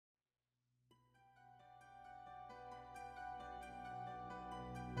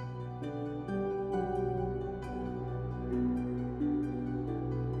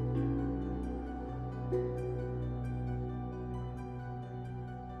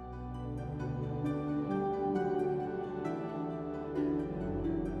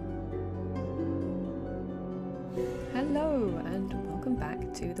Hello and welcome back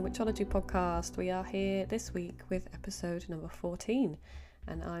to the Witchology podcast. We are here this week with episode number 14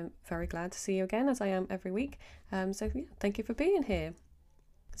 and I'm very glad to see you again, as I am every week. Thank you for being here.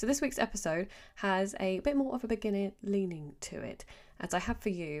 So this week's episode has a bit more of a beginner leaning to it, as I have for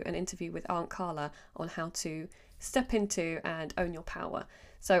you an interview with Aunt Carla on how to step into and own your power.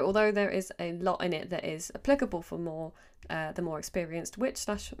 So although there is a lot in it that is applicable for the more experienced witch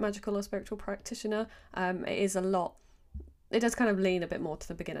 / magical or spiritual practitioner, it does kind of lean a bit more to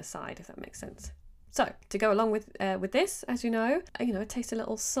the beginner side, if that makes sense. So to go along with this, as you know, taste a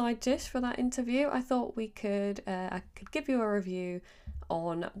little side dish for that interview, I thought I could give you a review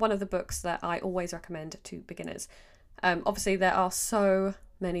on one of the books that I always recommend to beginners. Obviously there are so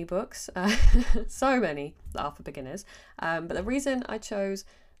many books, so many that are for beginners, but the reason I chose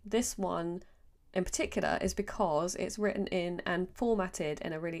this one in particular is because it's written in and formatted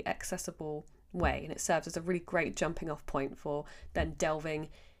in a really accessible way, and it serves as a really great jumping off point for then delving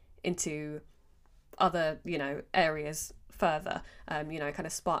into other areas further. Kind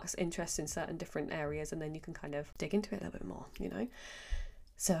of sparks interest in certain different areas, and then you can kind of dig into it a little bit more,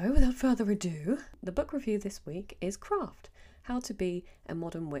 So without further ado, the book review this week is Craft: How to Be a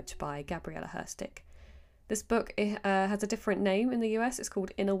Modern Witch by Gabriella Herstick. This book has a different name in the US. It's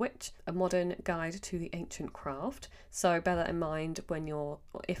called Inner Witch, a modern guide to the ancient craft. So bear that in mind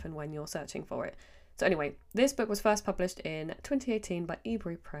if and when you're searching for it. So anyway, this book was first published in 2018 by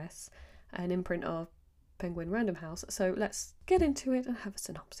Ebury Press, an imprint of Penguin Random House. So let's get into it and have a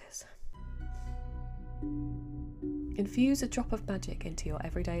synopsis. Infuse a drop of magic into your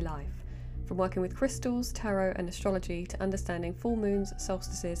everyday life. From working with crystals, tarot and astrology to understanding full moons,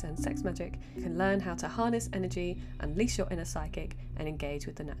 solstices and sex magic, you can learn how to harness energy, unleash your inner psychic and engage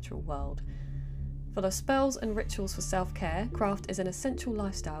with the natural world. Full of spells and rituals for self-care, Craft is an essential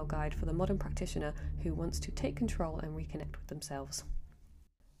lifestyle guide for the modern practitioner who wants to take control and reconnect with themselves.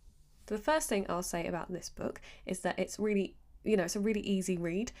 So the first thing I'll say about this book is that it's really, it's a really easy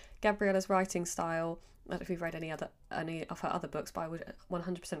read. Gabriella's writing style, I don't know if you've read any of her other books, but I would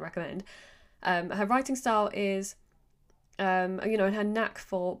 100% recommend. Her writing style is, and her knack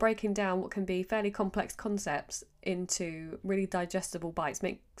for breaking down what can be fairly complex concepts into really digestible bites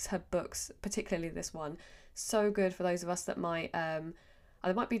makes her books, particularly this one, so good for those of us that might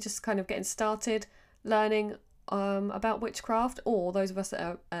be just kind of getting started learning about witchcraft, or those of us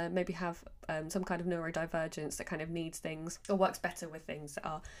that are, maybe have some kind of neurodivergence that kind of needs things or works better with things that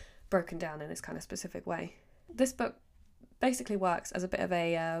are broken down in this kind of specific way. This book basically works as a bit of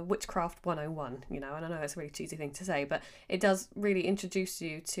a witchcraft 101, and I know it's a really cheesy thing to say, but it does really introduce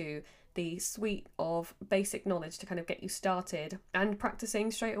you to the suite of basic knowledge to kind of get you started and practicing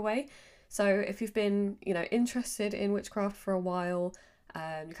straight away. So if you've been, interested in witchcraft for a while,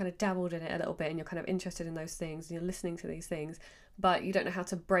 you kind of dabbled in it a little bit and you're kind of interested in those things and you're listening to these things, but you don't know how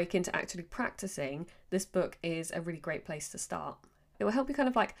to break into actually practicing, this book is a really great place to start. It will help you kind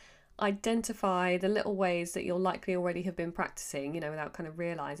of like identify the little ways that you'll likely already have been practicing, without kind of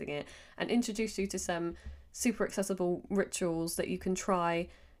realizing it, and introduce you to some super accessible rituals that you can try,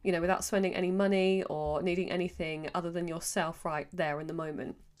 without spending any money or needing anything other than yourself right there in the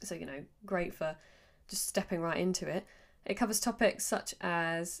moment. So, great for just stepping right into it. It covers topics such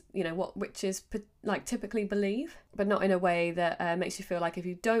as, what witches typically believe, but not in a way that makes you feel like if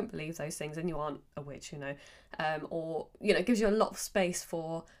you don't believe those things then you aren't a witch, or gives you a lot of space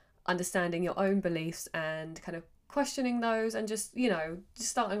for understanding your own beliefs and kind of questioning those and just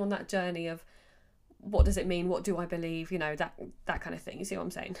starting on that journey of what does it mean, what do I believe, that kind of thing. You see what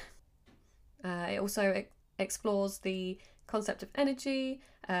I'm saying? It also explores the concept of energy,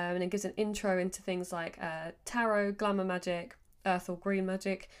 and it gives an intro into things like tarot, glamour magic, earth or green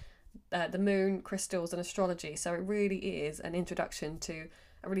magic, the moon, crystals and astrology. So it really is an introduction to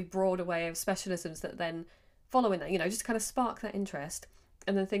a really broad array of specialisms that then following that, just kind of spark that interest,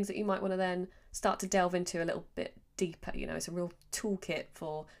 and then things that you might want to then start to delve into a little bit deeper. It's a real toolkit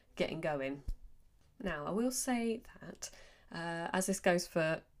for getting going. Now, I will say that, as this goes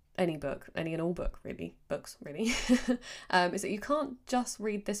for any and all books really, is that you can't just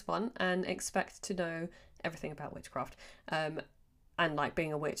read this one and expect to know everything about witchcraft, and like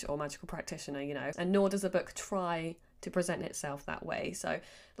being a witch or magical practitioner, and nor does the book try to present itself that way. So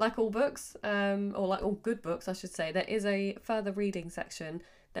like all books, or like all good books I should say, there is a further reading section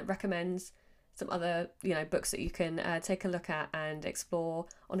that recommends some other books that you can take a look at and explore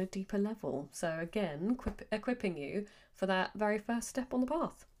on a deeper level. So again, equipping you for that very first step on the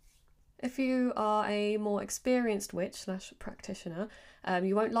path. If you are a more experienced witch / practitioner,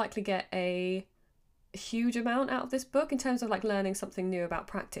 you won't likely get a huge amount out of this book in terms of like learning something new about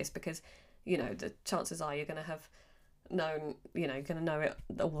practice, because the chances are you're going to have known, you're going to know it,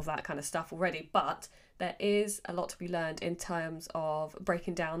 all of that kind of stuff already, but there is a lot to be learned in terms of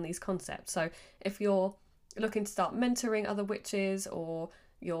breaking down these concepts. So if you're looking to start mentoring other witches, or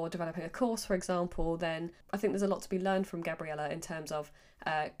you're developing a course, for example, then I think there's a lot to be learned from Gabriella in terms of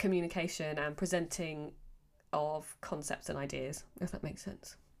communication and presenting of concepts and ideas, if that makes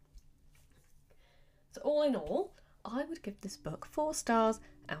sense. So all in all, I would give this book 4 stars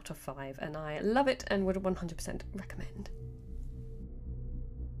out of 5, and I love it and would 100% recommend.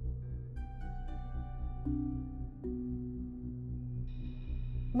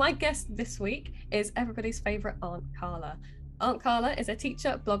 My guest this week is everybody's favourite Aunt Carla. Aunt Carla is a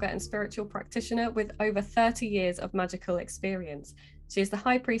teacher, blogger, and spiritual practitioner with over 30 years of magical experience. She is the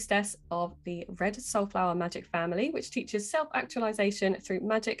high priestess of the Red Soulflower Magic family, which teaches self-actualization through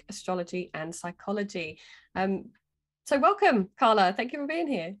magic, astrology, and psychology. So welcome, Carla. Thank you for being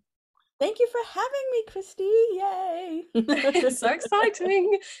here. Thank you for having me, Christy. Yay! It's so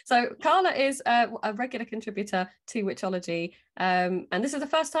exciting. So Carla is a regular contributor to Witchology, and this is the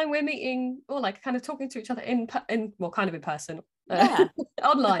first time we're meeting, or like kind of talking to each other in well, kind of in person, Yeah.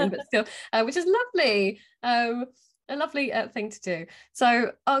 online, but still, which is lovely. A lovely thing to do.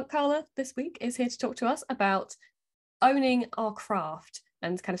 So Aunt Carla this week is here to talk to us about owning our craft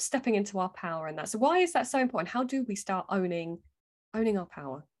and kind of stepping into our power and that. So why is that so important? How do we start owning our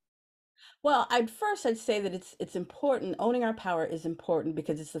power? Well, I'd say that it's important. Owning our power is important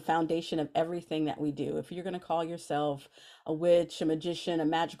because it's the foundation of everything that we do. If you're going to call yourself a witch, a magician, a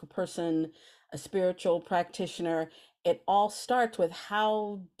magical person, a spiritual practitioner, it all starts with,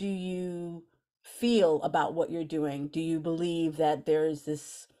 how do you feel about what you're doing? Do you believe that there's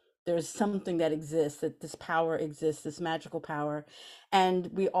something that exists, that this power exists, this magical power, and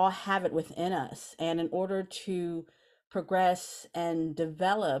we all have it within us. And in order to progress and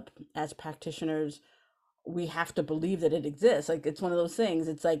develop as practitioners, we have to believe that it exists. Like, it's one of those things.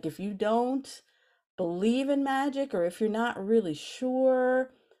 It's like, if you don't believe in magic, or if you're not really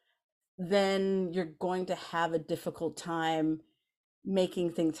sure, then you're going to have a difficult time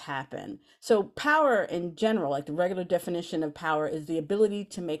making things happen. So power in general, like the regular definition of power, is the ability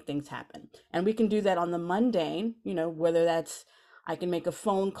to make things happen. And we can do that on the mundane, whether that's, I can make a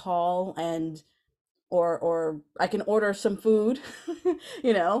phone call, and or I can order some food,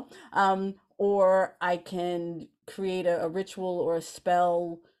 or I can create a ritual or a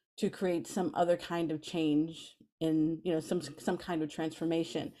spell to create some other kind of change in, some kind of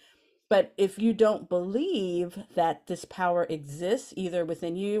transformation. But if you don't believe that this power exists either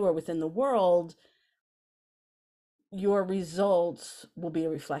within you or within the world, your results will be a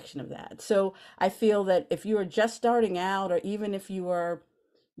reflection of that. So I feel that if you are just starting out, or even if you are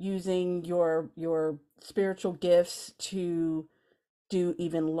using your spiritual gifts to do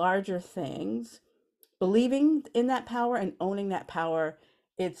even larger things, believing in that power and owning that power,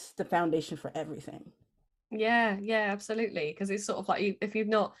 it's the foundation for everything. Yeah, absolutely. Because it's sort of like, if you've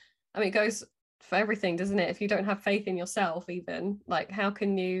not, I mean, it goes for everything, doesn't it? If you don't have faith in yourself, even, like, how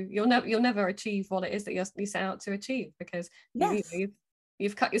can you'll never achieve what it is that you set out to achieve, because Yes,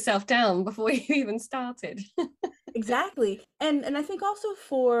 you've cut yourself down before you even started. exactly. And I think also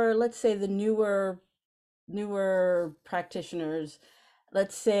for, let's say, the newer practitioners,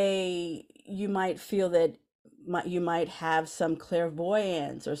 let's say you might feel that you might have some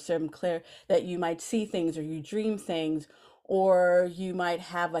clairvoyance, or that you might see things, or you dream things, or you might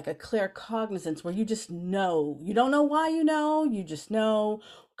have like a claircognizance where you just know, you don't know why, you just know.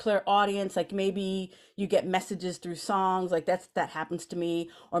 Clairaudience, like maybe you get messages through songs, like that happens to me.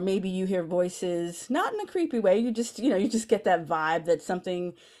 Or maybe you hear voices, not in a creepy way, you just get that vibe that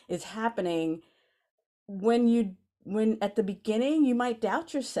something is happening. When at the beginning, you might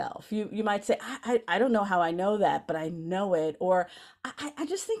doubt yourself. You might say, I don't know how I know that, but I know it. Or I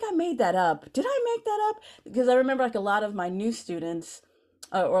just think I made that up. Did I make that up? Because I remember, like, a lot of my new students,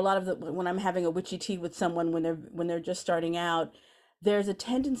 or a lot of when I'm having a witchy tea with someone, when they're just starting out, there's a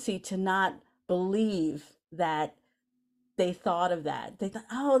tendency to not believe that they thought of that. They thought,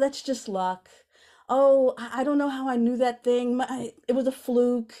 oh, that's just luck. Oh, I don't know how I knew that thing. It was a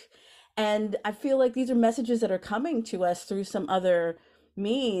fluke. And I feel like these are messages that are coming to us through some other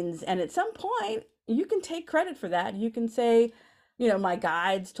means. And at some point, you can take credit for that. You can say, my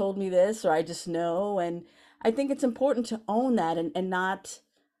guides told me this, or I just know. And I think it's important to own that, and not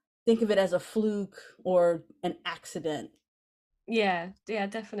think of it as a fluke or an accident. Yeah,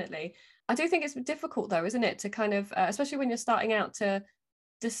 definitely. I do think it's difficult though, isn't it, to kind of, especially when you're starting out, to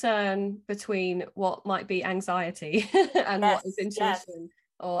discern between what might be anxiety and what is Yes, yes. intuition.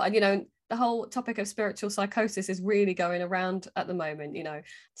 Or, and the whole topic of spiritual psychosis is really going around at the moment.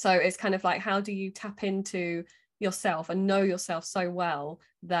 So it's kind of like, how do you tap into yourself and know yourself so well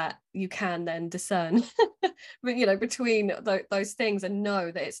that you can then discern between those things, and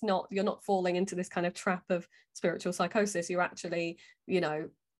know that you're not falling into this kind of trap of spiritual psychosis. You're actually,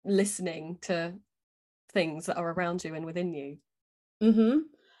 listening to things that are around you and within you. Mm-hmm.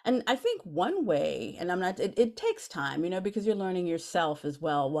 And I think one way, and I'm not, it takes time, because you're learning yourself as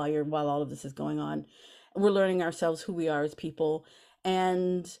well while all of this is going on. We're learning ourselves, who we are as people.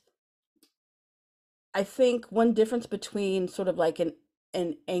 And I think one difference between sort of like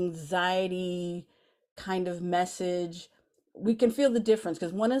an anxiety kind of message, we can feel the difference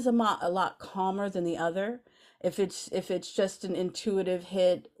because one is a lot calmer than the other. If it's just an intuitive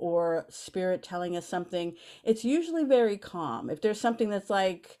hit or spirit telling us something, it's usually very calm. If there's something that's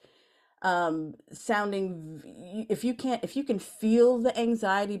like sounding, if you can feel the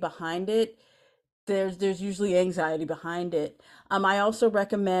anxiety behind it, there's usually anxiety behind it. I also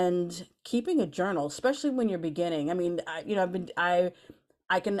recommend keeping a journal, especially when you're beginning. I mean, I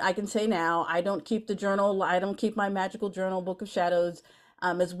can say now I don't keep the journal. I don't keep my magical journal, Book of Shadows,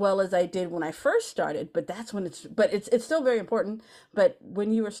 as well as I did when I first started. But it's still very important. But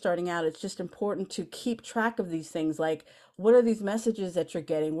when you are starting out, it's just important to keep track of these things. Like, what are these messages that you're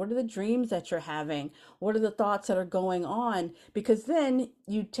getting? What are the dreams that you're having? What are the thoughts that are going on? Because then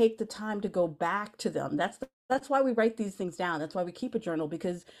you take the time to go back to them. That's why we write these things down. That's why we keep a journal,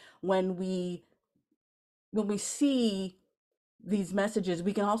 because when we see these messages,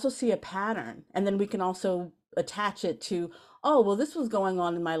 we can also see a pattern, and then we can also attach it to, oh, well, this was going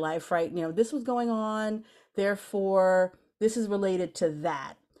on in my life, right? This was going on, therefore, this is related to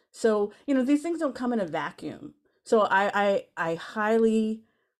that. So, these things don't come in a vacuum. So I highly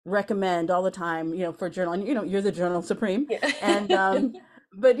recommend all the time, for journal, and you're the journal supreme. Yeah. And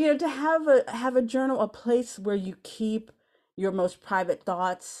but to have a journal, a place where you keep your most private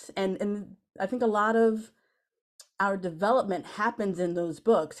thoughts. And I think a lot of our development happens in those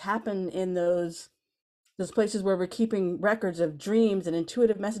books, happen in those places where we're keeping records of dreams and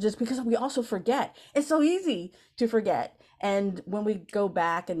intuitive messages, because we also forget. It's so easy to forget. And when we go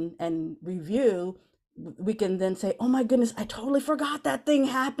back and review, we can then say, oh my goodness, I totally forgot that thing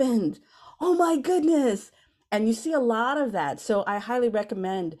happened. Oh my goodness. And you see a lot of that. So I highly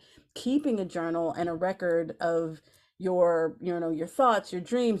recommend keeping a journal and a record of your thoughts, your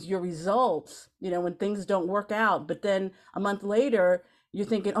dreams, your results, when things don't work out. But then a month later, you're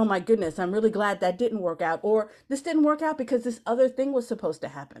thinking, oh my goodness, I'm really glad that didn't work out. Or this didn't work out because this other thing was supposed to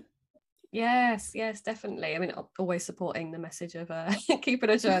happen. Yes, yes, definitely. I mean, always supporting the message of keeping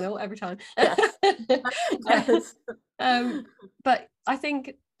a journal every time. Yes. Yes. um, but I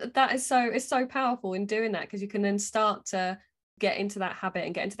think that it's so powerful in doing that, because you can then start to get into that habit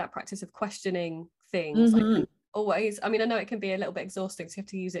and get into that practice of questioning things. Like, Hmm. always, I mean, I know it can be a little bit exhausting, so you have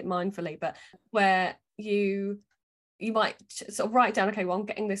to use it mindfully, but where you might sort of write down, okay, well, I'm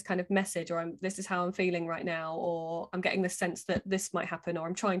getting this kind of message, or this is how I'm feeling right now, or I'm getting the sense that this might happen, or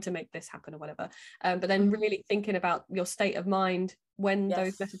I'm trying to make this happen, or whatever. But then Hmm. really thinking about your state of mind when those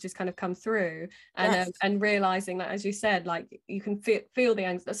Yes. messages kind of come through, Yes. and realizing that, as you said, like, you can feel the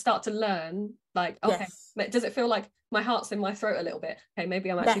anxiety, start to learn, like, okay, Yes. does it feel like my heart's in my throat a little bit? Okay,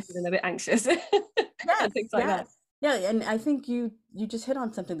 maybe I'm actually feeling Yes. a bit anxious. Yes. And things like that. Yes. Yeah, and I think you just hit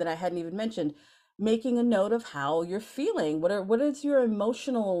on something that I hadn't even mentioned. Making a note of how you're feeling. What is your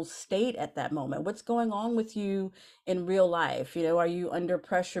emotional state at that moment? What's going on with you in real life? Are you under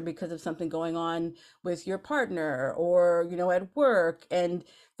pressure because of something going on with your partner, or, at work? And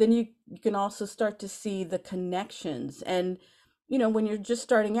then you can also start to see the connections. And, when you're just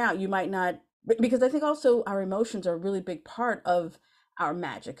starting out, you might not, because I think also our emotions are a really big part of our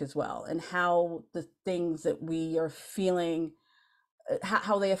magic as well, and how the things that we are feeling,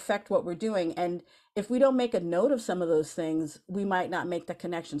 how they affect what we're doing. And if we don't make a note of some of those things, we might not make the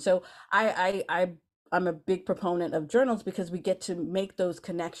connection. So I'm a big proponent of journals, because we get to make those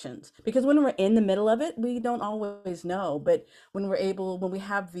connections, because when we're in the middle of it, we don't always know. But when we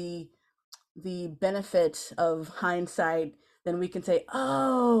have the benefit of hindsight, then we can say,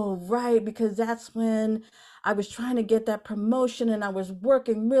 oh, right, because that's when I was trying to get that promotion, and I was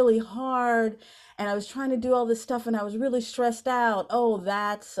working really hard, and I was trying to do all this stuff, and I was really stressed out. Oh,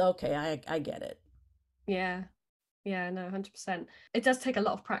 that's okay. I get it. Yeah. Yeah, no, 100%. It does take a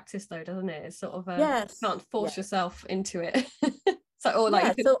lot of practice though, doesn't it? It's sort of you Yes. can't force Yes. yourself into it. So, or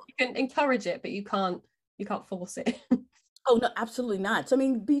like, Yeah. So, you can encourage it, but you can't force it. oh, no, absolutely not. So, I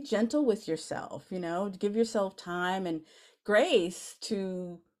mean, be gentle with yourself, give yourself time and grace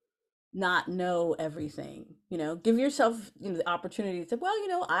to not know everything. Give yourself, the opportunity to say, well,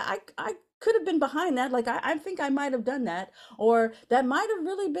 I could have been behind that. Like, I think I might have done that, or that might have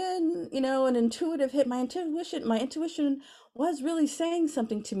really been, an intuitive hit. My intuition was really saying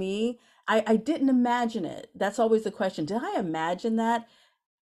something to me. I didn't imagine it. That's always the question. Did I imagine that?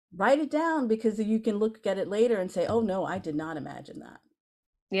 Write it down, because you can look at it later and say, oh no, I did not imagine that.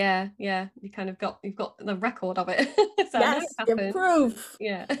 Yeah, yeah, you've got the record of it. So I know it Yes, give happened. proof.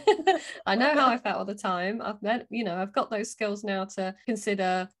 Yeah. I know how I felt all the time. I've got those skills now to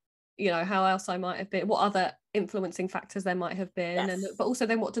consider, how else I might have been, what other influencing factors there might have been, and Yes. but also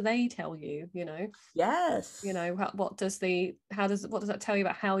then what do they tell you, Yes. what does that tell you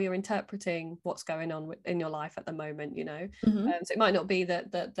about how you're interpreting what's going on in your life at the moment, Hmm. So it might not be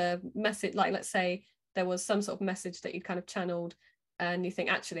that the message, like let's say there was some sort of message that you kind of channeled and you think,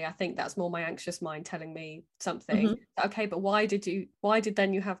 actually, I think that's more my anxious mind telling me something. Hmm. Okay, but why did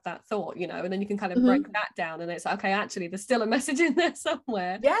then you have that thought, and then you can kind of break Hmm. that down, and it's like, okay, actually there's still a message in there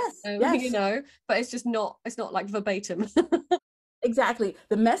somewhere. Yes. Yes. But it's not like verbatim. Exactly.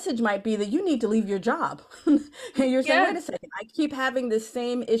 The message might be that you need to leave your job. And you're saying, Yeah. wait a second, I keep having this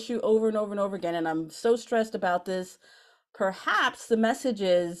same issue over and over and over again, and I'm so stressed about this. Perhaps the message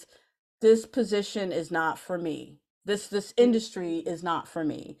is, this position is not for me. This Mm. industry is not for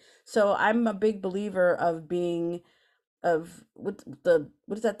me. So I'm a big believer of what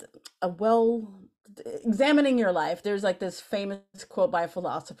is that, a well examining your life. There's like this famous quote by a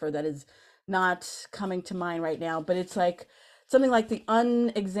philosopher that is not coming to mind right now, but it's like something like, the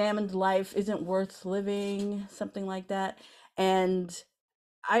unexamined life isn't worth living, something like that. And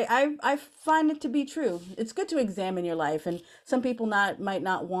I find it to be true. It's good to examine your life, and some people not might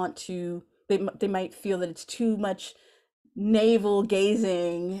not want to. They might feel that it's too much navel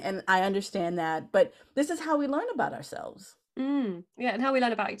gazing, and I understand that. But this is how we learn about ourselves. Yeah, and how we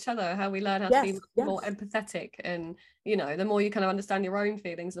learn about each other, how we learn how to be Yes, more yes, empathetic, and the more you kind of understand your own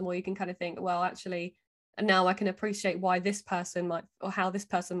feelings, the more you can kind of think, well, actually, and now I can appreciate why this person might, or how this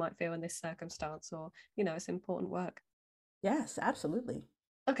person might feel in this circumstance, or it's important work. yes, absolutely.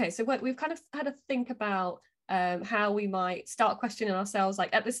 Okay, so we've kind of had to think about how we might start questioning ourselves,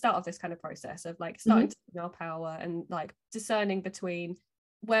 like at the start of this kind of process of like starting Hmm. to know our power and like discerning between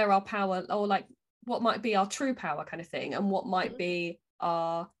where our power, or like what might be our true power kind of thing, and what might be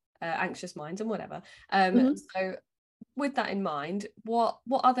our anxious minds and whatever. Hmm. So with that in mind, what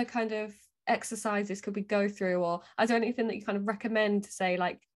other kind of exercises could we go through, or is there anything that you kind of recommend to say,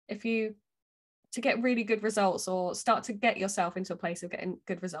 like, if you to get really good results or start to get yourself into a place of getting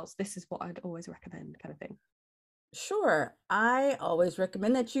good results, this is what I'd always recommend, kind of thing. Sure. I always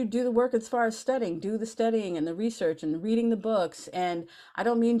recommend that you do the work as far as studying, do the studying and the research and reading the books. And I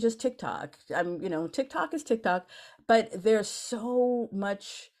don't mean just TikTok. TikTok is TikTok, but there's so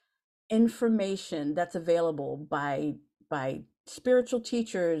much information that's available by spiritual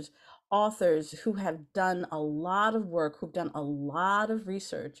teachers, authors who have done a lot of work, who've done a lot of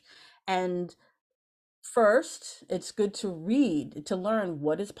research. And first, it's good to read to learn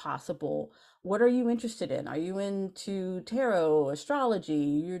what is possible. What are you interested in? Are you into tarot, astrology?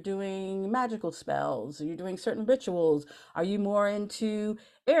 You're doing magical spells? You're doing certain rituals? Are you more into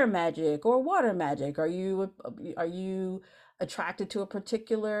air magic or water magic? Are you attracted to a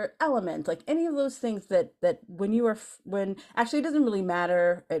particular element? Like any of those things that when actually, it doesn't really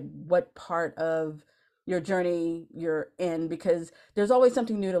matter at what part of your journey you're in, because there's always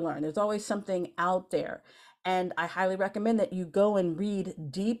something new to learn. There's always something out there. And I highly recommend that you go and read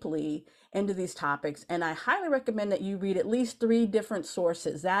deeply into these topics. And I highly recommend that you read at least three different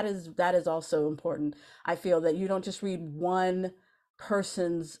sources. That is also important. I feel that you don't just read one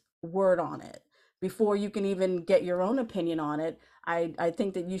person's word on it before you can even get your own opinion on it. I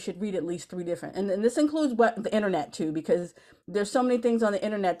think that you should read at least three different, and this includes the internet too, because there's so many things on the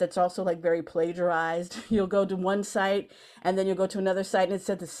internet that's also like very plagiarized. You'll go to one site and then you'll go to another site and it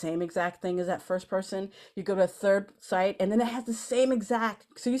said the same exact thing as that first person. You go to a third site and then it has the same exact.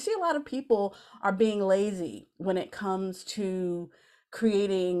 So you see a lot of people are being lazy when it comes to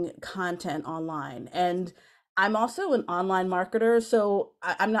creating content online. And I'm also an online marketer, so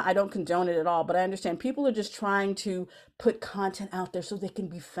I don't condone it at all, but I understand people are just trying to put content out there so they can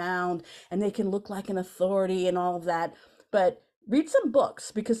be found and they can look like an authority and all of that. But read some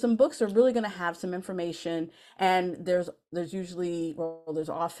books, because some books are really going to have some information, and there's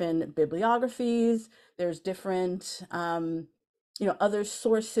often bibliographies, there's different other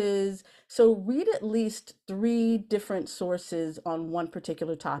sources. So read at least three different sources on one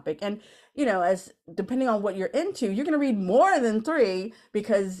particular topic. And as depending on what you're into, you're going to read more than three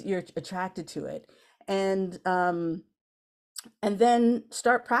because you're attracted to it. And and then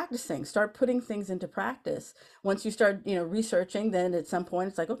start practicing, start putting things into practice. Once you start, researching, then at some point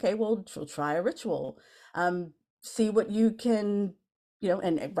it's like, okay, well, we'll try a ritual. um, See what you can,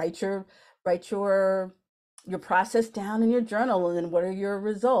 and write your process down in your journal, and then what are your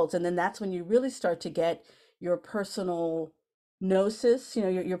results, and then that's when you really start to get your personal gnosis,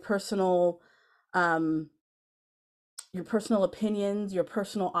 your personal, um, your personal opinions, your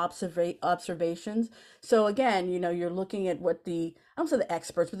personal observations. So again, you're looking at what I don't say the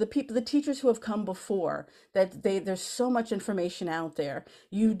experts, but the people, the teachers who have come before, that there's so much information out there.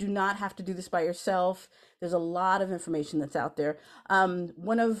 You do not have to do this by yourself. There's a lot of information that's out there.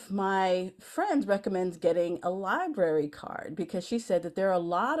 One of my friends recommends getting a library card because she said that there are a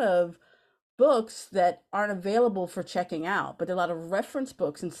lot of books that aren't available for checking out, but there are a lot of reference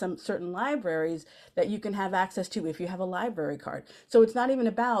books in some certain libraries that you can have access to if you have a library card. So it's not even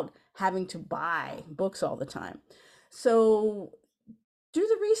about having to buy books all the time. So do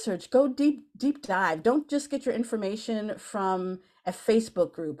the research, go deep dive. Don't just get your information from a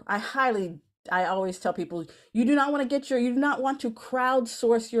Facebook group. I always tell people, you do not want to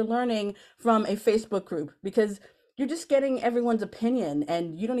crowdsource your learning from a Facebook group, because you're just getting everyone's opinion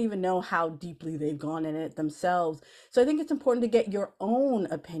and you don't even know how deeply they've gone in it themselves. So I think it's important to get your own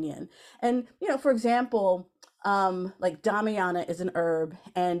opinion. And, for example, like Damiana is an herb,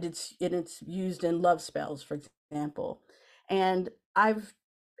 and it's used in love spells, for example. And I've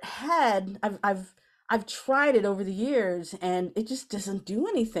I've tried it over the years, and it just doesn't do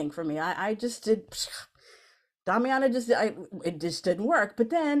anything for me. I just did Damiana, it just didn't work. But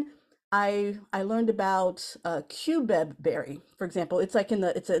then I learned about cubeb berry, for example. It's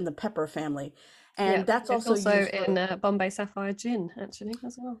in the pepper family, Yeah, and that's it's also also used in for. Bombay Sapphire Gin, actually,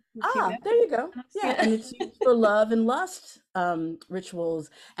 as well. Cute Ah, there bit. you go. Yeah, Yeah. and it's used for love and lust rituals,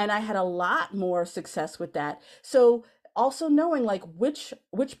 and I had a lot more success with that. So also knowing like which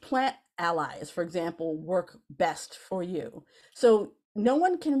plant allies, for example, work best for you. So no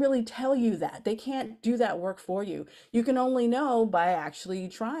one can really tell you that. They can't do that work for you. You can only know by actually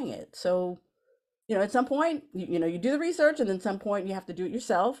trying it. So at some point, you do the research, and then some point you have to do it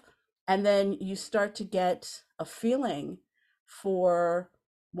yourself. And then you start to get a feeling for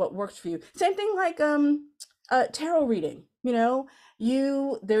what works for you. Same thing like tarot reading. You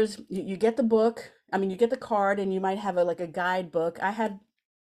get the book. I mean, you get the card, and you might have a guidebook. I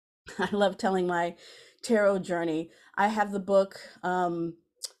love telling my tarot journey. I have the book.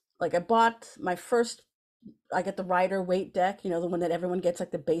 Like I bought my first I get the Rider Waite deck, the one that everyone gets,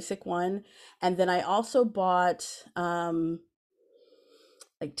 like the basic one. And then I also bought like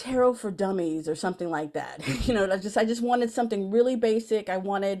Tarot for Dummies or something like that. I just wanted something really basic. I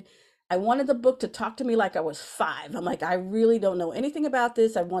wanted the book to talk to me like I was 5. I'm like, I really don't know anything about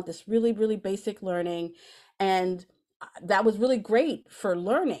this. I want this really, really basic learning. And that was really great for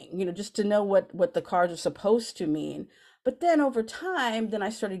learning, just to know what the cards are supposed to mean. But then over time, then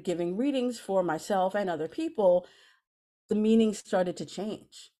I started giving readings for myself and other people. The meaning started to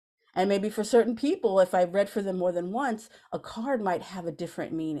change. And maybe for certain people, if I read for them more than once, a card might have a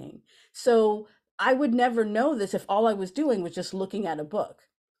different meaning. So I would never know this if all I was doing was just looking at a book.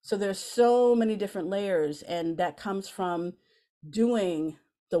 So there's so many different layers, and that comes from doing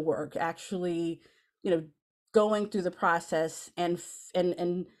the work, actually, you know, going through the process, and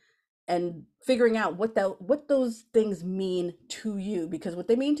figuring out what those things mean to you, because what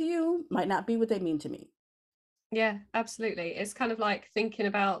they mean to you might not be what they mean to me. Yeah, absolutely. It's kind of like thinking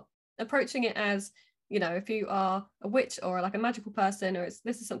about approaching it as, if you are a witch or like a magical person, or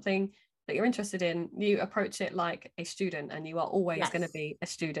this is something that you're interested in, you approach it like a student, and you are always going to Yes. be a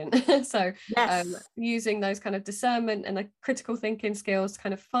student. So Yes. using those kind of discernment and the critical thinking skills to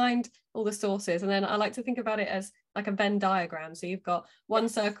kind of find all the sources. And then I like to think about it as like a Venn diagram. So you've got one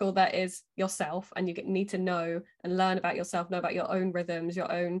Yes. circle that is yourself, and you need to know and learn about yourself, know about your own rhythms,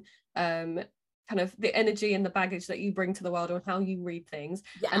 your own um kind of the energy and the baggage that you bring to the world, or how you read things.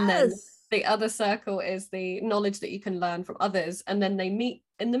 And then Yes. the other circle is the knowledge that you can learn from others, and then they meet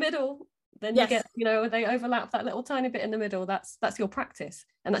in the middle. Then you Yes. get, they overlap that little tiny bit in the middle. That's your practice,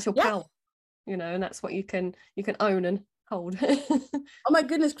 and that's your Yes. power, and that's what you can own and hold. Oh my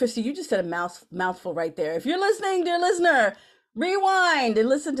goodness, Christy, you just said a mouthful right there. If you're listening, dear listener, rewind and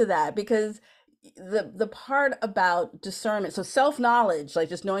listen to that, because the part about discernment, so self-knowledge, like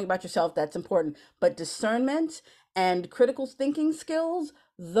just knowing about yourself, that's important, but discernment and critical thinking skills,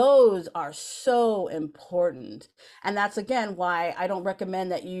 those are so important. And that's again why I don't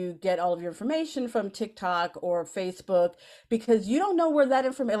recommend that you get all of your information from TikTok or Facebook, because you don't know where that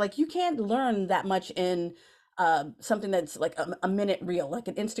information, like you can't learn that much in something that's like a minute reel, like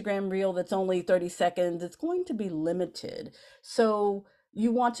an Instagram reel that's only 30 seconds, it's going to be limited. So you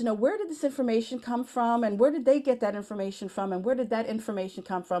want to know, where did this information come from, and where did they get that information from, and where did that information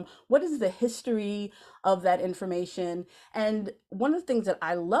come from? What is the history of that information? And one of the things that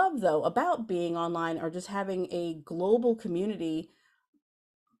I love though about being online, or just having a global community,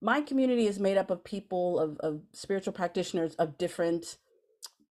 my community is made up of people, of spiritual practitioners of different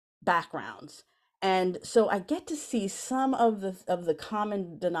backgrounds. And so I get to see some of the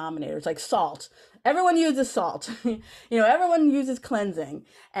common denominators, like salt. Everyone uses salt. Everyone uses cleansing,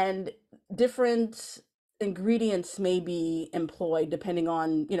 and different ingredients may be employed depending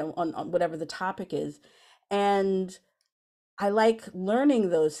on, on whatever the topic is. And I like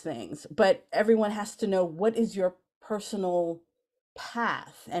learning those things, but everyone has to know, what is your personal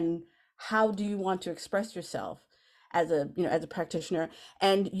path, and how do you want to express yourself as a practitioner.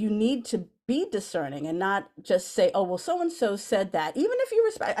 And you need to be discerning and not just say, oh, well, so and so said that. Even if you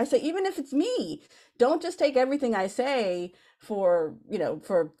respect, I say, even if it's me, don't just take everything I say for,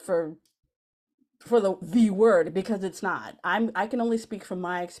 for the word, because it's not. I can only speak from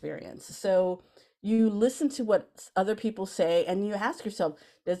my experience. So you listen to what other people say, and you ask yourself,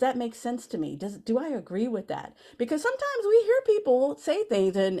 does that make sense to me? Do I agree with that? Because sometimes we hear people say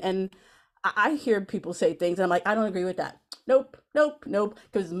things, and I hear people say things, and I'm like, I don't agree with that. Nope, nope, nope,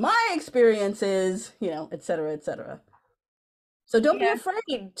 because my experience is, et cetera, et cetera. So don't be Yeah,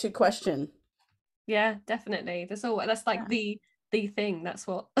 afraid to question. yeah, definitely. That's like Yeah. the thing. That's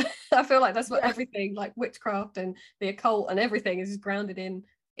what I feel like. That's what Yeah. everything, like witchcraft and the occult and everything, is just grounded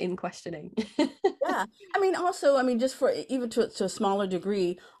in questioning. Yeah. I mean, just for even to a smaller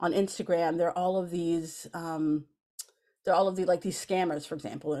degree, on Instagram, there are all of the, like, these scammers, for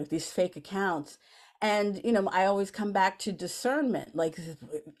example, like these fake accounts. And, I always come back to discernment. Like,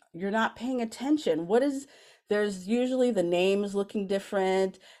 you're not paying attention. There's usually the names looking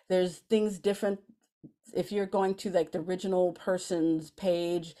different. There's things different if you're going to, like, the original person's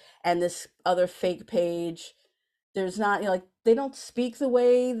page and this other fake page. There's not, like, they don't speak the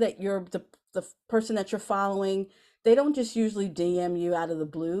way that the person that you're following. They don't just usually DM you out of the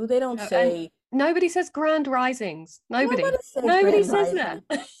blue. They don't No, and say, nobody says grand risings. nobody Nobody. says Nobody grand says that.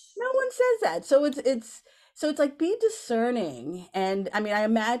 rising. No one says that. So it's like, be discerning. And I mean, I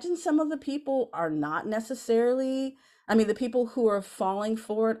imagine some of the people are not necessarily, I mean, the people who are falling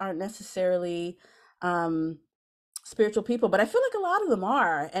for it aren't necessarily um spiritual people, but I feel like a lot of them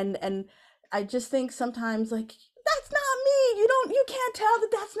are. And I just think sometimes, like, that's not me. You can't tell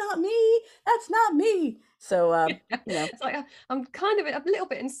that that's not me. That's not me. So you know, It's like I'm kind of a little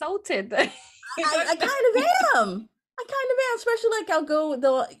bit insulted that you I don't. kind of am. I kind of am, especially, like,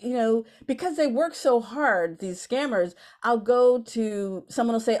 they'll, because they work so hard, these scammers, I'll go to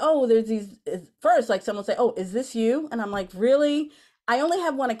someone will say, oh, there's first, like, someone will say, oh, is this you? And I'm like, really? I only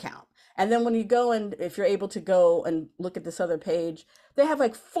have one account. And then when you go, and if you're able to go and look at this other page, they have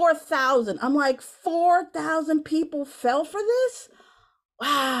like 4,000. I'm like, 4,000 people fell for this?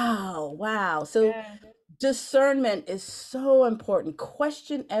 Wow, wow. So Yeah. discernment is so important.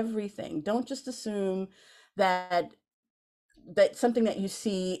 Question everything. Don't just assume that something that you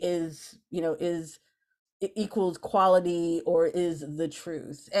see is, equals quality, or is the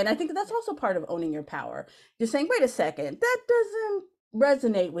truth. And I think that's also part of owning your power. Just saying, wait a second, that doesn't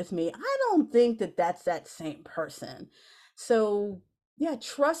resonate with me. I don't think that that's that same person. So yeah,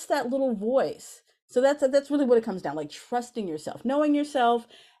 trust that little voice. So that's really what it comes down, like, trusting yourself, knowing yourself,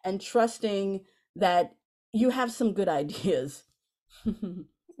 and trusting that you have some good ideas.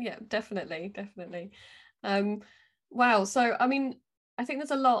 Yeah, definitely, definitely. Um, wow. So, I mean, I think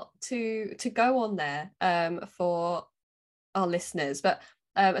there's a lot to go on there for our listeners, but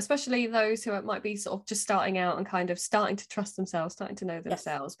especially those who might be sort of just starting out and kind of starting to trust themselves, starting to know Yes.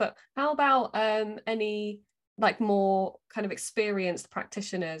 themselves. But how about any like more kind of experienced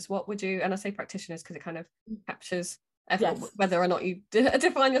practitioners? What would you, and I say practitioners because it kind of captures Yes. whether or not you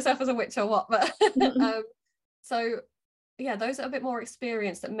define yourself as a witch or what, but so yeah, those that are a bit more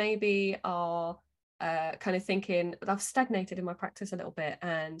experienced that maybe are kind of thinking I've stagnated in my practice a little bit,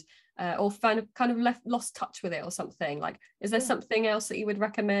 and or kind of left lost touch with it or something. Like, is there Yeah. something else that you would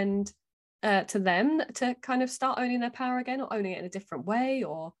recommend to them to kind of start owning their power again, or owning it in a different way,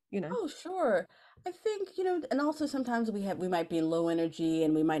 or Oh, sure. I think, and also sometimes we might be low energy,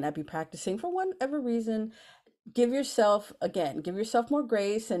 and we might not be practicing for whatever reason. Give yourself more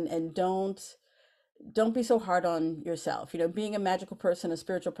grace, and don't be so hard on yourself. Being a magical person, a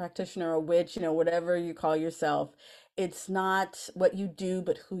spiritual practitioner, a witch, whatever you call yourself, it's not what you do,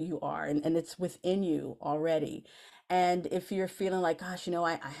 but who you are, and it's within you already. And if you're feeling like, gosh,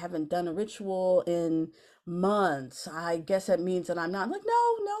 I haven't done a ritual in months, I guess that means that I'm not. I'm like,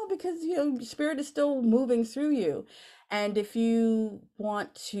 no, no, because spirit is still moving through you. And if you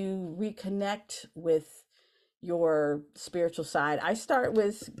want to reconnect with your spiritual side, I start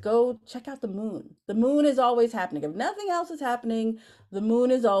with go check out the moon. The moon is always happening. If nothing else is happening, the moon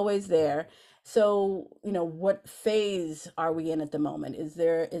is always there. So, what phase are we in at the moment? Is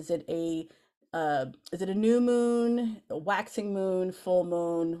it a new moon, a waxing moon, full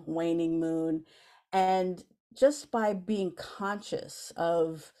moon, waning moon? And just by being conscious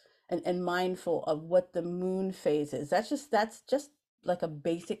of and mindful of what the moon phase is, that's just like a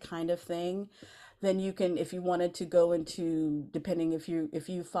basic kind of thing. Then you can, if you wanted to go into, depending if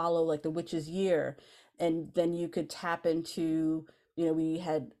you follow like the witch's year, and then you could tap into, we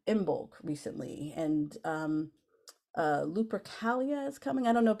had Imbolc recently, and Lupercalia is coming.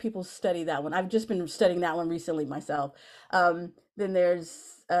 I don't know if people study that one. I've just been studying that one recently myself. Then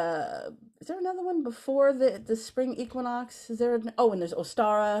is there another one before the spring equinox? And there's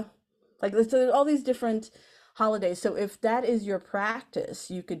Ostara. Like, so there's all these different holidays. So if that is your practice,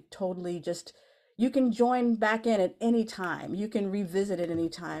 you could totally you can join back in at any time. You can revisit it any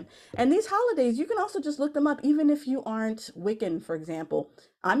time. And these holidays, you can also just look them up, even if you aren't Wiccan, for example.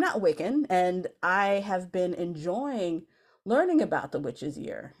 I'm not Wiccan, and I have been enjoying learning about the witch's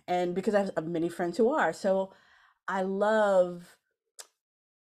year, and because I have many friends who are. So I love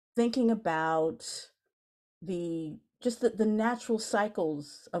thinking about the natural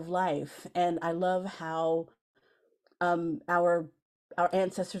cycles of life, and I love how our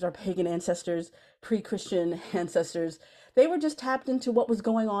ancestors, our pagan ancestors, pre-Christian ancestors, they were just tapped into what was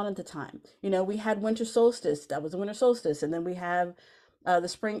going on at the time. We had winter solstice, that was the winter solstice, and then we have the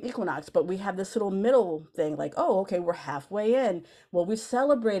spring equinox, but we have this little middle thing, like, oh, okay, we're halfway in. Well, we're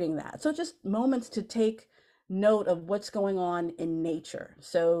celebrating that. So just moments to take note of what's going on in nature.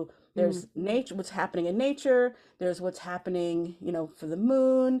 So Mm. there's nature, what's happening in nature. There's what's happening, for the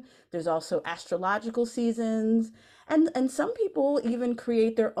moon. There's also astrological seasons, and some people even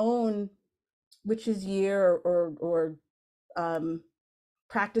create their own witches year, or um,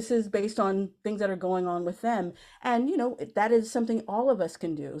 practices based on things that are going on with them. And, that is something all of us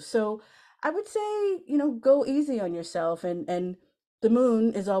can do. So I would say, go easy on yourself. And the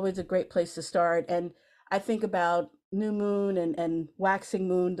moon is always a great place to start. And I think about new moon and waxing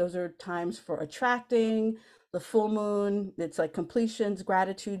moon. Those are times for attracting. The full moon, it's like completions,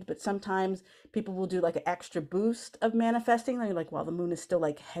 gratitude, but sometimes people will do like an extra boost of manifesting. They're like, wow, the moon is still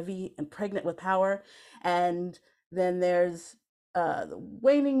like heavy and pregnant with power. And then there's the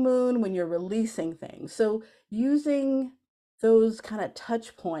waning moon, when you're releasing things. So using those kind of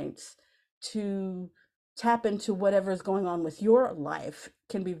touch points to tap into whatever's going on with your life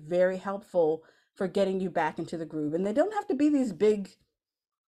can be very helpful for getting you back into the groove. And they don't have to be these big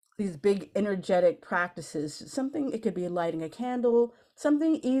energetic practices. Something, it could be lighting a candle,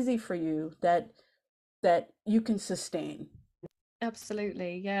 something easy for you that you can sustain.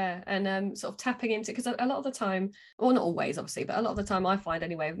 Absolutely, yeah. And sort of tapping into, because a lot of the time, well, not always obviously, but a lot of the time I find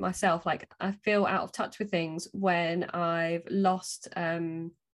anyway with myself, like I feel out of touch with things when I've lost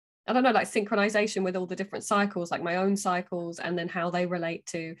I don't know, like synchronization with all the different cycles, like my own cycles, and then how they relate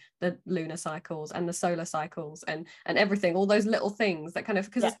to the lunar cycles and the solar cycles, and everything, all those little things that kind of,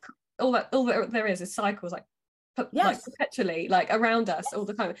 because Yeah. it's all that there is cycles, like Yes. perpetually, like around us all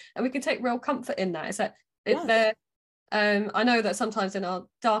the time, and we can take real comfort in that. It's that Yes. they're I know that sometimes in our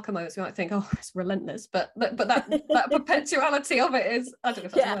darker moments we might think, oh, it's relentless, but that perpetuality of it is, I don't know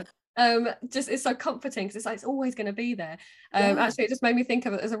if that's a Yeah. word. Just it's so comforting, because it's like it's always going to be there. Yeah. Actually, it just made me think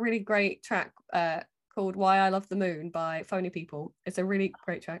of it. There's a really great track called "Why I Love the Moon" by Phony People. It's a really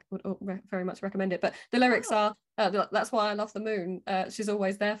great track. Would very much recommend it. But the lyrics Oh, are, "That's why I love the moon. She's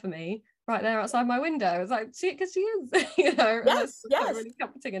always there for me, right there outside my window." It's like because she is, and there's yes. something Yes. really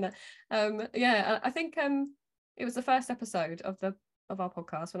comforting in it. Yeah, I think it was the first episode of our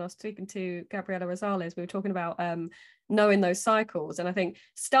podcast when I was speaking to Gabriela Rosales. We were talking about knowing those cycles, and I think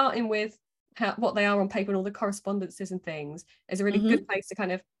starting with what they are on paper and all the correspondences and things is a really Mm-hmm. good place to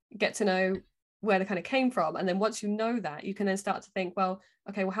kind of get to know where they kind of came from. And then once you know that, you can then start to think, well,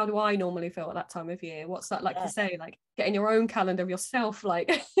 okay, well, how do I normally feel at that time of year? What's that like you Yes. say, like getting your own calendar of yourself, like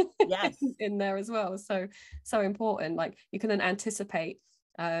Yes. in there as well. So important. Like you can then anticipate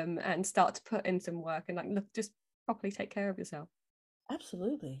and start to put in some work and like look, just properly take care of yourself.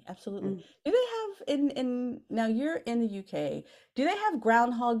 Absolutely. Absolutely. Mm. Do they have in now you're in the UK, do they have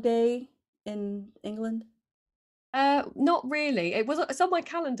Groundhog Day in England? Not really. It's on my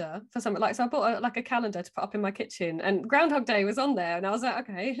calendar for something, like, so I bought like a calendar to put up in my kitchen, and Groundhog Day was on there, and I was like,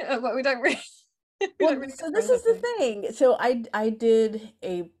 okay, but we don't really We don't Well, really so get this around to is the things. thing. So I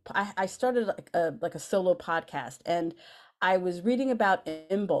started like a solo podcast, and I was reading about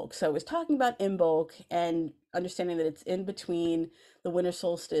Imbolc. So I was talking about Imbolc and understanding that it's in between the winter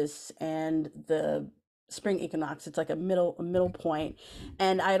solstice and the spring equinox. It's like a middle point.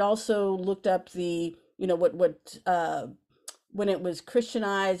 And I had also looked up the, what when it was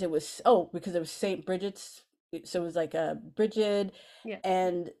Christianized, it was, oh, because it was Saint Bridget's, so it was like a Bridget. Yeah.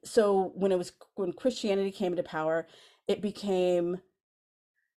 And so when Christianity came into power, it became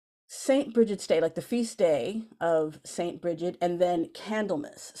Saint Bridget's Day, like the feast day of Saint Bridget, and then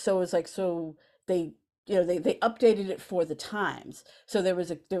Candlemas. So it was like, so they they updated it for the times. So there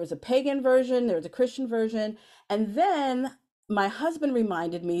was a pagan version, there was a Christian version, and then my husband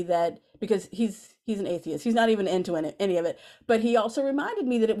reminded me that, because he's an atheist, he's not even into any of it, but he also reminded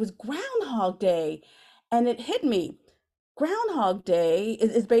me that it was Groundhog Day, and it hit me. Groundhog Day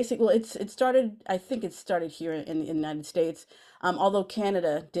is basically, well, it started, I think it started here in the United States, although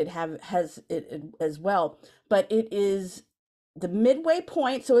Canada has it as well. But it is the midway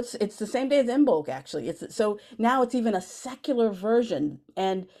point, so it's the same day as Imbolc actually. It's so now it's even a secular version,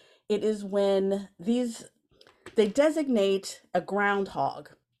 and it is when they designate a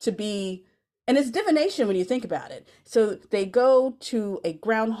groundhog to be, and it's divination when you think about it. So they go to a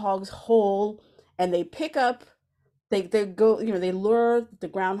groundhog's hole and they pick up they go, they lure the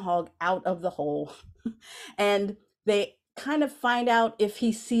groundhog out of the hole and they kind of find out if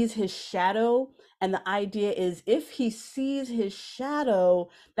he sees his shadow. And the idea is, if he sees his shadow,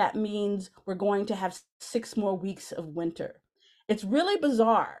 that means we're going to have 6 more weeks of winter. It's really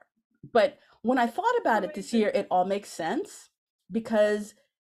bizarre. But when I thought about it this Amazing. year, it all makes sense, because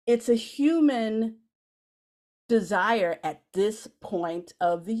it's a human desire at this point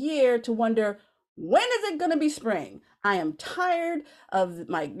of the year to wonder, when is it going to be spring? I am tired of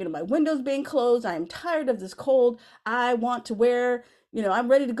my windows being closed. I am tired of this cold. I want to wear,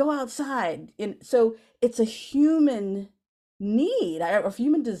 I'm ready to go outside. And so it's a human need, a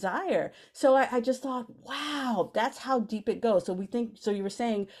human desire. So I just thought, wow, that's how deep it goes. So you were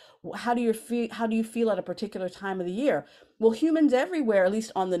saying, how do you feel at a particular time of the year? Well, humans everywhere, at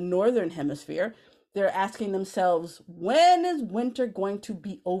least on the northern hemisphere, they're asking themselves, when is winter going to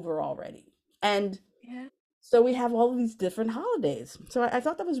be over already? And Yeah. so we have all of these different holidays. So I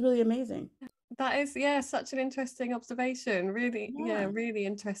thought that was really amazing. That is, yeah, such an interesting observation. Really, yeah, Yeah. really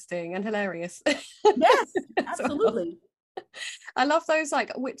interesting and hilarious Yes, as well. absolutely. I love those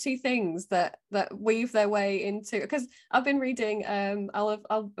like witchy things that weave their way into, because I've been reading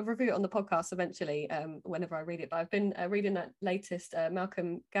I'll review it on the podcast eventually whenever I read it, but I've been reading that latest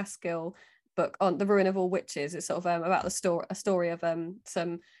Malcolm Gaskill book on The Ruin of All Witches. It's sort of about a story of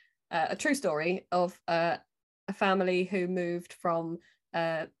some a true story of a family who moved from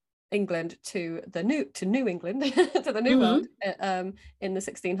England to New England to the New World Hmm. in the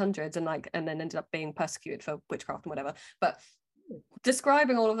 1600s, and then ended up being persecuted for witchcraft and whatever. But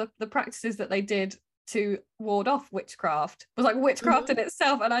describing all of the practices that they did to ward off witchcraft was like witchcraft in Hmm.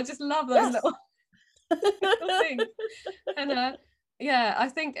 itself, and I just love those Yes. little things. And yeah, I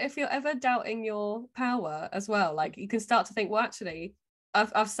think if you're ever doubting your power as well, like you can start to think, well, actually,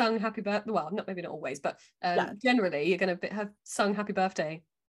 I've sung happy birthday. Well, not maybe not always, but Yeah. generally, you're going to have sung happy birthday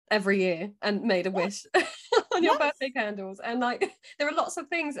every year and made a Yes. wish on your Yes. birthday candles. And like, there are lots of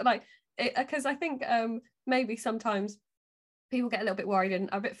things that, like, because I think maybe sometimes people get a little bit worried and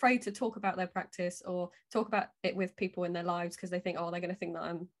are a bit afraid to talk about their practice or talk about it with people in their lives, because they think, oh, they're going to think that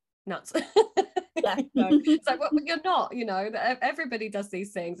I'm nuts. Yeah. It's like, well, you're not, that everybody does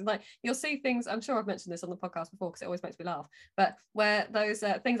these things. And like, you'll see things, I'm sure I've mentioned this on the podcast before because it always makes me laugh, but where those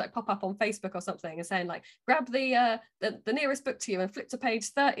things like pop up on Facebook or something and saying like, grab the nearest book to you and flip to page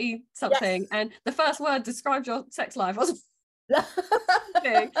 30 something, Yes. and the first word describes your sex life or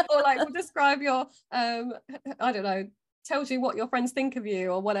something, or like will describe your I don't know, tells you what your friends think of you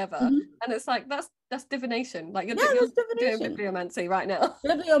or whatever. Mhm. And it's like, that's divination. Like Yeah, you're that's doing divination. bibliomancy right now.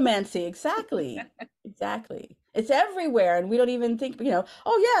 Bibliomancy, exactly. Exactly. It's everywhere, and we don't even think,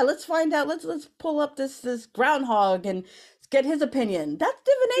 oh yeah, let's find out, let's pull up this groundhog and get his opinion. That's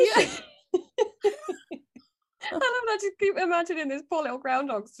Yeah. divination. I love that. Just keep imagining this poor little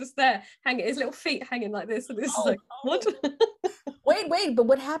groundhog's just there, hanging, his little feet hanging like this, and this is Oh, like, what? wait, but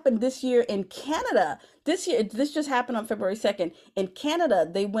what happened this year in Canada? This just happened on February 2nd. In Canada,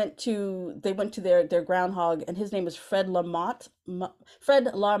 they went to their groundhog, and his name is Fred Larmamont.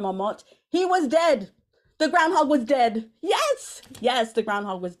 He was dead. The groundhog was dead. Yes. Yes, the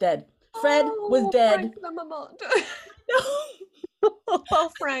groundhog was dead. Fred was Oh, Frank dead. the Mamont. No. Oh,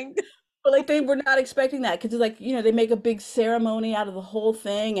 Frank. But like they were not expecting that because it's like, they make a big ceremony out of the whole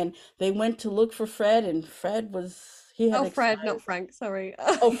thing, and they went to look for Fred, and he had Oh, Fred, not expired. Frank. Sorry.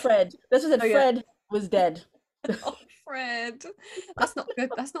 Oh, Fred. That's what I said. Oh yeah. Fred was dead. Oh, Fred. That's not good.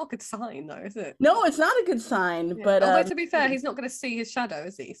 That's not a good sign, though, is it? No, it's not a good sign, Yeah. but Although to be fair, he's not going to see his shadow,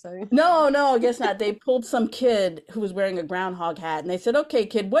 is he? So. no, no, I guess not. They pulled some kid who was wearing a groundhog hat, and they said, "Okay,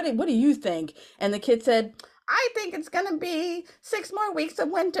 kid, what do you think?" And the kid said, "I think it's gonna be 6 more weeks of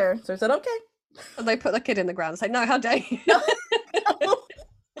winter." So I said, "Okay." And they put the kid in the ground and say, "No, how dare you?" No,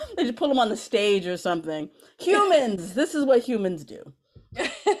 they just put him on the stage or something. Humans, this is what humans do.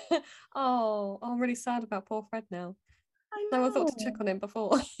 Oh, I'm really sad about poor Fred now. I No one thought to know. check on him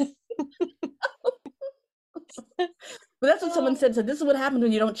before. But that's what someone Oh, said. So this is what happens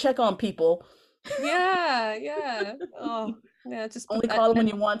when you don't check on people. yeah, yeah. Oh, yeah. Just Only call them when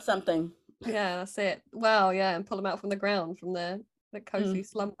you want something. yeah, that's it. Well, yeah, and pull them out from the ground from the cozy Mm.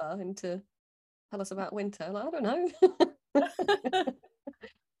 slumber into tell us about winter. Like, I don't know.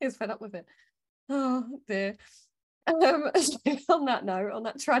 He's fed up with it. Oh dear. On that note, on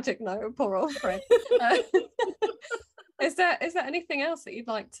that tragic note, poor old Fred. Uh, is there anything else that you'd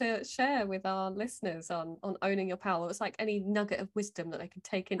like to share with our listeners on owning your power? It's like any nugget of wisdom that they can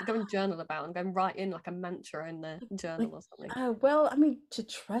take in, go and journal about, and go and write in like a mantra in their Like, journal or something. well, I mean, to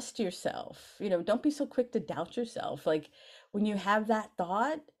trust yourself. Don't be so quick to doubt yourself. Like when you have that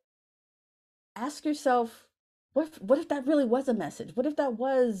thought, ask yourself, what if that really was a message? What if that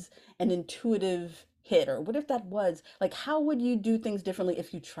was an intuitive hit? Or what if that was like, how would you do things differently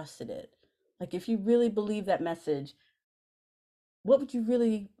if you trusted it? Like if you really believe that message, how would you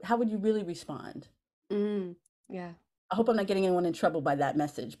really respond? Yeah. I hope I'm not getting anyone in trouble by that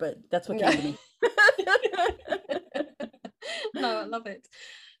message, but that's what came Yeah. to me. No, I love it.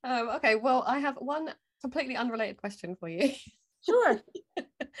 Okay, well, I have one completely unrelated question for you Sure.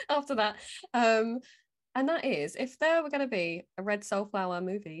 after that. And that is, if there were going to be a Red Soulflower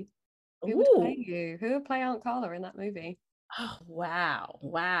movie, who would play Ooh. you? Who would play Aunt Carla in that movie? Oh, wow.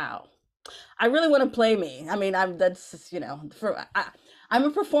 Wow. I really want to play me. I mean, I'm a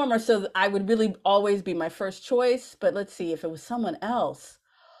performer, so I would really always be my first choice. But let's see, if it was someone else,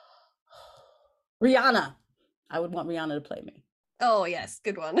 Rihanna. I would want Rihanna to play me. Oh, yes,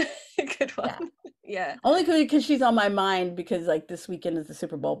 good one. Good one. Yeah. Yeah. Only because she's on my mind because like this weekend is the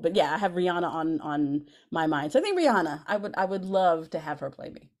Super Bowl. But yeah, I have Rihanna on my mind. So I think Rihanna, I would love to have her play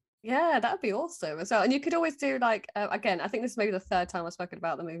me. Yeah, that would be awesome as well. And you could always do like again, I think this is maybe the third time I've spoken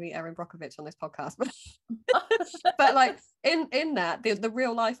about the movie Erin Brockovich on this podcast, but like in that the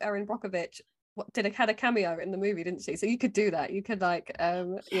real life Erin Brockovich had a cameo in the movie, didn't she? So you could do that. You could like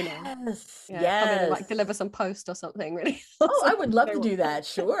Yes, yeah, come in and like yes. deliver some post or something really Oh, I awesome. would love to do that.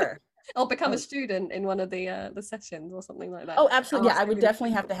 Sure. Or become a Oh, student in one of the sessions or something like that. oh, Oh, absolutely. Yeah, that's I gonna would be really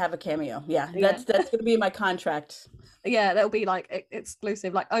definitely have to cool. have a cameo. Yeah, Yeah. that's going to be in my contract Yeah, that'll be like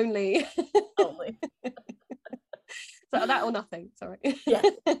exclusive, like only only. so that or nothing. Sorry. Yes.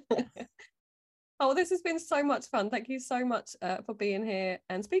 Oh, this has been so much fun. Thank you so much for being here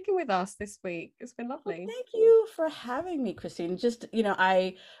and speaking with us this week. It's been Well, lovely. thank you for having me, Christine. Just,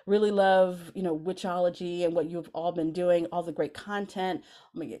 I really love, Witchology and what you've all been doing, all the great content,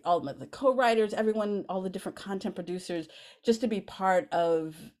 all of the co-writers, everyone, all the different content producers, just to be part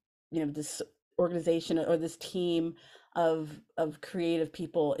of, this organization or this team of creative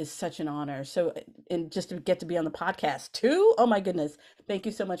people is such an honor. So, and just to get to be on the podcast too. Oh my goodness. Thank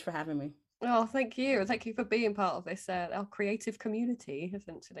you so much for having me. Oh, thank you. Thank you for being part of this, our creative community,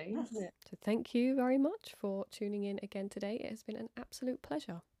 essentially, Yes. isn't it? So thank you very much for tuning in again today. It has been an absolute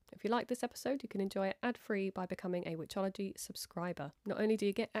pleasure. If you like this episode, you can enjoy it ad-free by becoming a Witchology subscriber. Not only do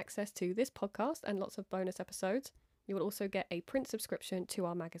you get access to this podcast and lots of bonus episodes, you will also get a print subscription to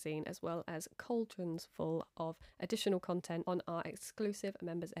our magazine, as well as cauldrons full of additional content on our exclusive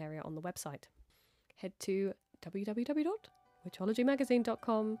members area on the website. Head to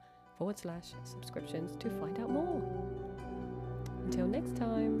www.witchologymagazine.com/subscriptions to find out more. Until next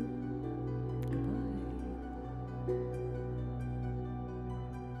time.